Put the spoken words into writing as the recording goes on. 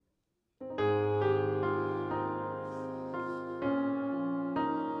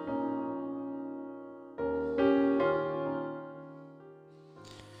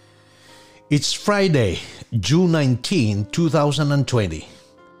It's Friday, June 19, 2020.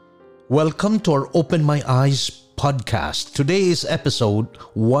 Welcome to our Open My Eyes podcast. Today is episode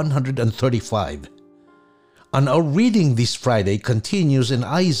 135. And our reading this Friday continues in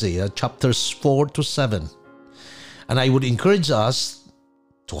Isaiah chapters 4 to 7. And I would encourage us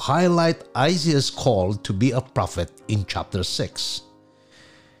to highlight Isaiah's call to be a prophet in chapter 6.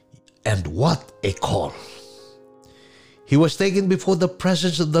 And what a call! He was taken before the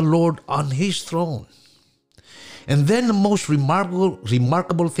presence of the Lord on his throne. And then the most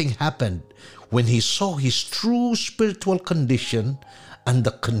remarkable thing happened when he saw his true spiritual condition and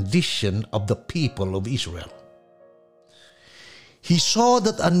the condition of the people of Israel. He saw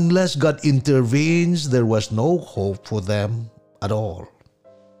that unless God intervenes, there was no hope for them at all.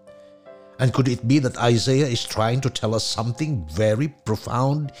 And could it be that Isaiah is trying to tell us something very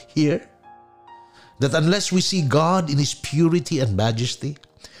profound here? That unless we see God in His purity and majesty,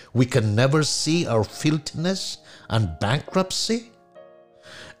 we can never see our filthiness and bankruptcy.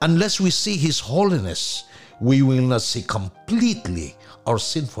 Unless we see His holiness, we will not see completely our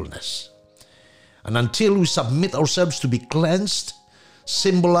sinfulness. And until we submit ourselves to be cleansed,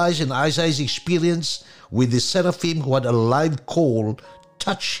 symbolized in Isaiah's experience with the seraphim who had a live coal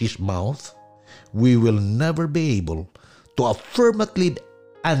touch his mouth, we will never be able to affirmatively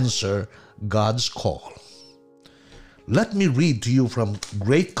answer God's call. Let me read to you from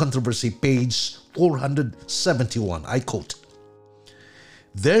Great Controversy, page 471. I quote,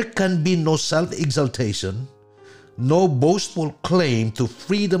 "There can be no self-exaltation, no boastful claim to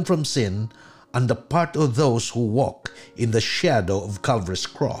freedom from sin on the part of those who walk in the shadow of Calvary's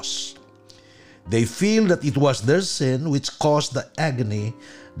cross. They feel that it was their sin which caused the agony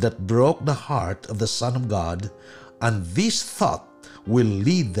that broke the heart of the Son of God, and this thought will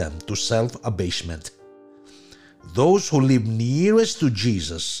lead them to self-abasement. Those who live nearest to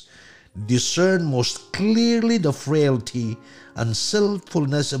Jesus discern most clearly the frailty and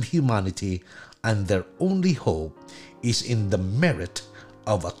sinfulness of humanity, and their only hope is in the merit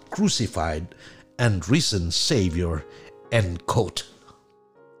of a crucified and risen Savior." End quote.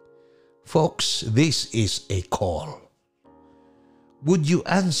 Folks, this is a call. Would you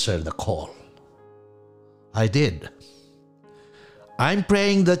answer the call? I did. I'm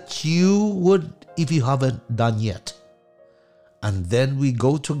praying that you would if you haven't done yet. And then we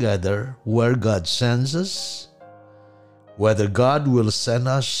go together where God sends us, whether God will send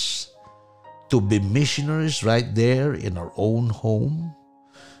us to be missionaries right there in our own home,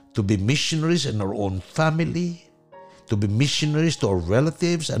 to be missionaries in our own family, to be missionaries to our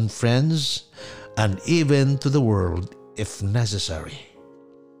relatives and friends, and even to the world if necessary.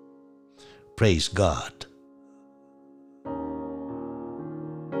 Praise God.